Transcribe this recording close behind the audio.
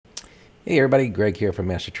Hey everybody, Greg here from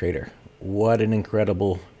Master Trader. What an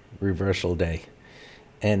incredible reversal day.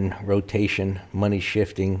 And rotation, money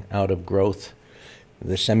shifting out of growth,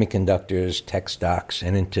 the semiconductors, tech stocks,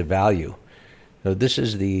 and into value. So this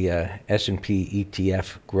is the S&P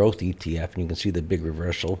ETF, growth ETF, and you can see the big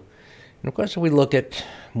reversal. And of course, if we look at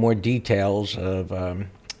more details of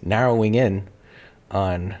narrowing in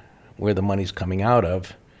on where the money's coming out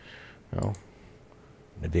of,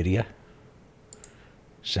 NVIDIA,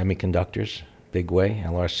 semiconductors, big way,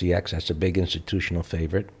 LRCX, that's a big institutional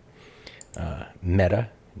favorite. Meta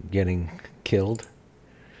getting killed,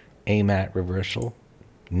 AMAT reversal,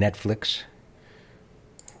 Netflix,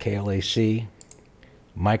 KLAC,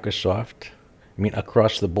 Microsoft. I mean,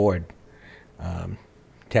 across the board,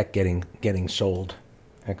 tech getting sold,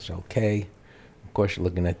 XLK. Of course, you're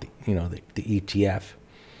looking at the ETF,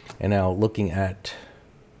 and now looking at.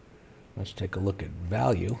 Let's take a look at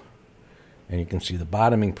value. And you can see the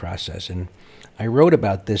bottoming process. And I wrote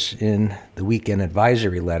about this in the weekend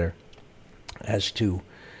advisory letter as to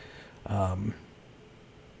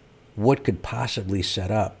what could possibly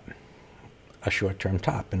set up a short-term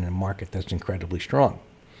top in a market that's incredibly strong.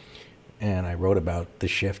 And I wrote about the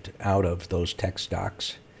shift out of those tech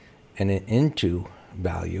stocks and into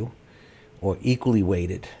value or equally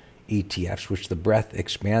weighted ETFs, which the breadth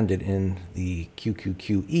expanded in the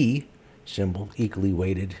QQQE symbol, equally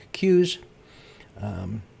weighted Qs.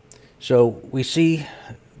 So we see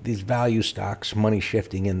these value stocks, money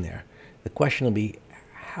shifting in there. The question will be,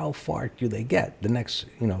 how far do they get? The next,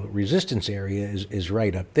 resistance area is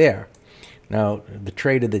right up there. Now, the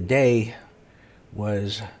trade of the day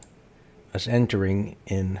was us entering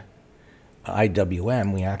in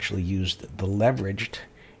IWM. We actually used the leveraged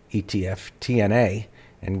ETF TNA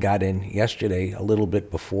and got in yesterday a little bit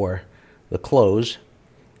before the close,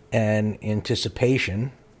 and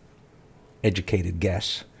anticipation, educated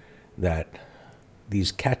guess, that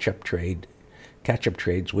these catch-up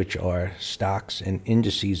trades, which are stocks and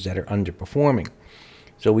indices that are underperforming.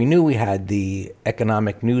 So we knew we had the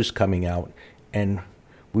economic news coming out, and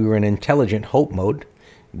we were in intelligent hope mode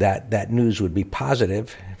that that news would be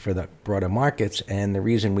positive for the broader markets. And the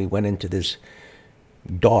reason we went into this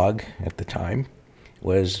dog at the time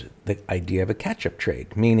was the idea of a catch-up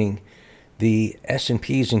trade, meaning the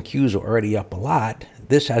S&Ps and Qs are already up a lot.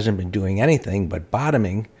 This hasn't been doing anything but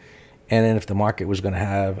bottoming. And then if the market was going to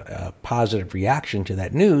have a positive reaction to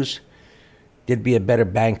that news, there'd be a better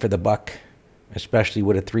bang for the buck, especially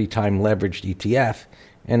with a 3-time leveraged ETF.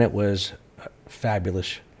 And it was a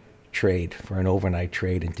fabulous trade for an overnight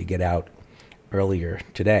trade and to get out earlier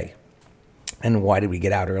today. And why did we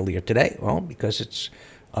get out earlier today? Well, because it's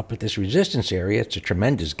up at this resistance area. It's a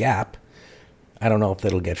tremendous gap. I don't know if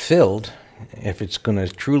that'll get filled. If it's going to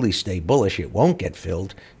truly stay bullish, it won't get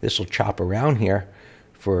filled. This will chop around here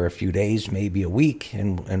for a few days, maybe a week,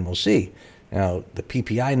 and we'll see. Now, the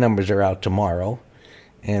PPI numbers are out tomorrow,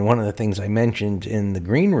 and one of the things I mentioned in the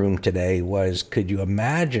green room today was, could you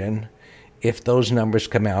imagine if those numbers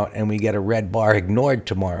come out and we get a red bar ignored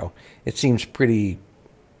tomorrow? It seems pretty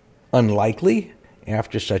unlikely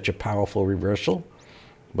after such a powerful reversal,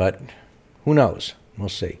 but who knows? We'll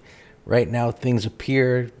see. Right now, things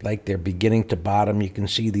appear like they're beginning to bottom. You can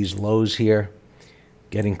see these lows here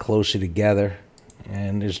getting closer together,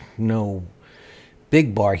 and there's no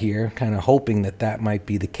big bar here, kind of hoping that that might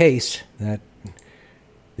be the case, that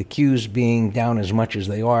the Qs being down as much as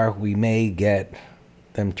they are, we may get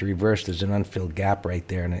them to reverse. There's an unfilled gap right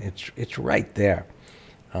there, and it's right there.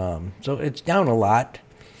 So it's down a lot.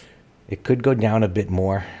 It could go down a bit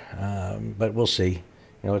more, but we'll see.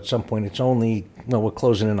 At some point, it's only, we're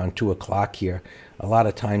closing in on 2 o'clock here. A lot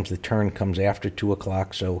of times the turn comes after 2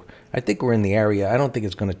 o'clock, so I think we're in the area. I don't think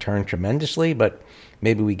it's going to turn tremendously, but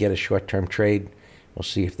maybe we get a short-term trade. We'll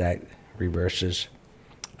see if that reverses.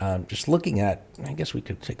 Just looking at, I guess we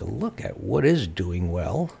could take a look at what is doing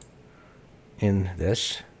well in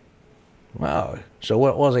this. Wow. So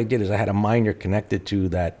what I did is I had a miner connected to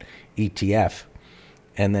that ETF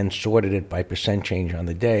and then sorted it by percent change on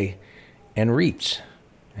the day and REITs.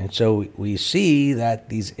 And so we see that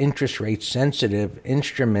these interest rate sensitive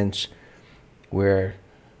instruments where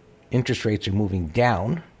interest rates are moving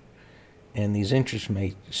down, and these interest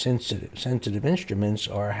rate sensitive instruments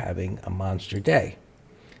are having a monster day.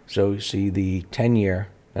 So you see the 10-year,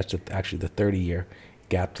 that's actually the 30-year,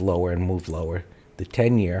 gapped lower and moved lower. The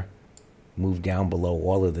 10-year moved down below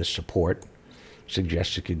all of this support,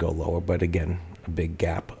 suggests it could go lower, but again, a big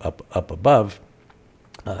gap up above.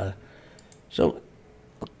 So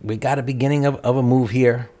we got a beginning of a move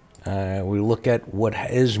here. We look at what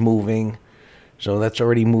is moving. So that's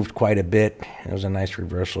already moved quite a bit. It was a nice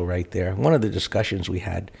reversal right there. One of the discussions we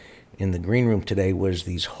had in the green room today was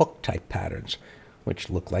these hook type patterns, which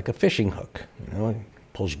look like a fishing hook. You know, it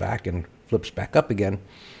pulls back and flips back up again.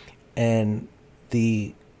 And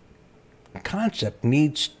the concept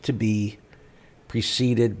needs to be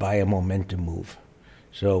preceded by a momentum move.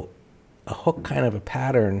 So a hook kind of a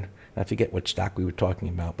pattern, I forget what stock we were talking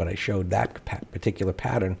about, but I showed that particular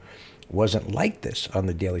pattern wasn't like this on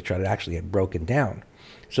the daily chart. It actually had broken down.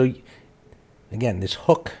 So again, this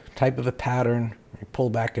hook type of a pattern,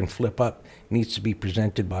 pull back and flip up, needs to be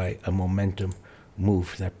presented by a momentum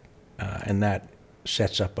move, that, and that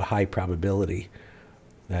sets up a high probability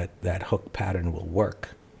that that hook pattern will work.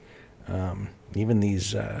 Even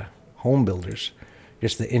these home builders,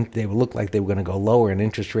 they would look like they were going to go lower, and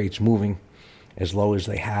interest rates moving as low as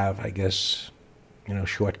they have, I guess, you know,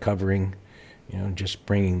 short covering, you know, just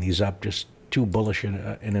bringing these up, just too bullish in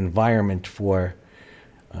an environment for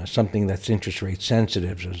something that's interest rate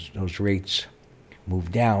sensitive. As those rates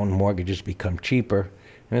move down, mortgages become cheaper, and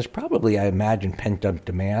there's probably, I imagine, pent-up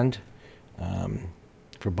demand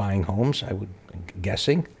for buying homes, I would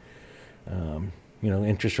guessing. You know,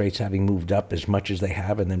 interest rates having moved up as much as they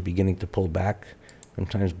have and then beginning to pull back,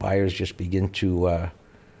 sometimes buyers just begin to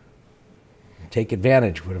take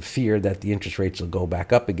advantage with a fear that the interest rates will go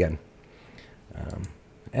back up again.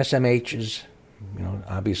 SMH is, you know,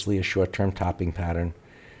 obviously a short-term topping pattern.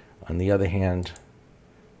 On the other hand,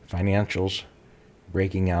 financials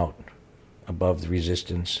breaking out above the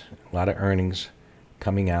resistance, a lot of earnings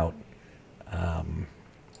coming out,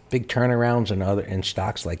 big turnarounds in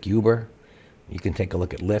stocks like Uber. You can take a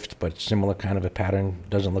look at Lyft, but similar kind of a pattern.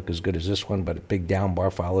 Doesn't look as good as this one, but a big down bar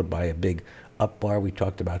followed by a big up bar. We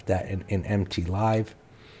talked about that in MT Live.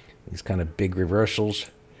 These kind of big reversals.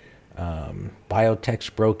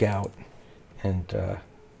 Biotechs broke out, and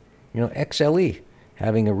you know, XLE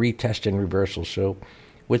having a retest and reversal. So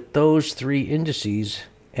with those three indices,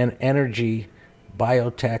 and energy,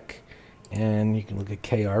 biotech, and you can look at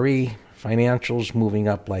KRE, financials moving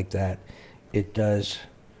up like that, it does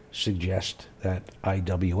suggest that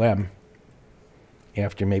IWM,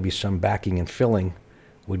 after maybe some backing and filling,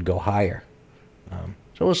 would go higher.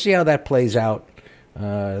 So we'll see how that plays out.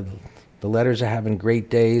 The letters are having great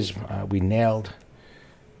days. We nailed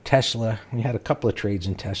Tesla. We had a couple of trades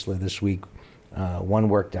in Tesla this week. One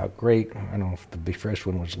worked out great. I don't know if the first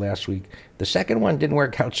one was last week. The second one didn't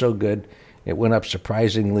work out so good. It went up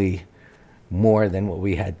surprisingly more than what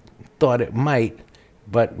we had thought it might,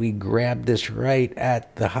 but we grabbed this right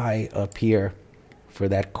at the high up here for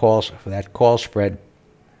that call spread,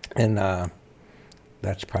 and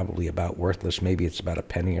that's probably about worthless. Maybe it's about a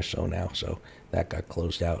penny or so now. So that got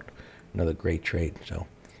closed out. Another great trade. So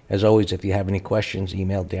as always, if you have any questions,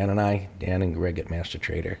 email Dan and I, Dan and Greg at Master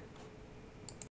Trader.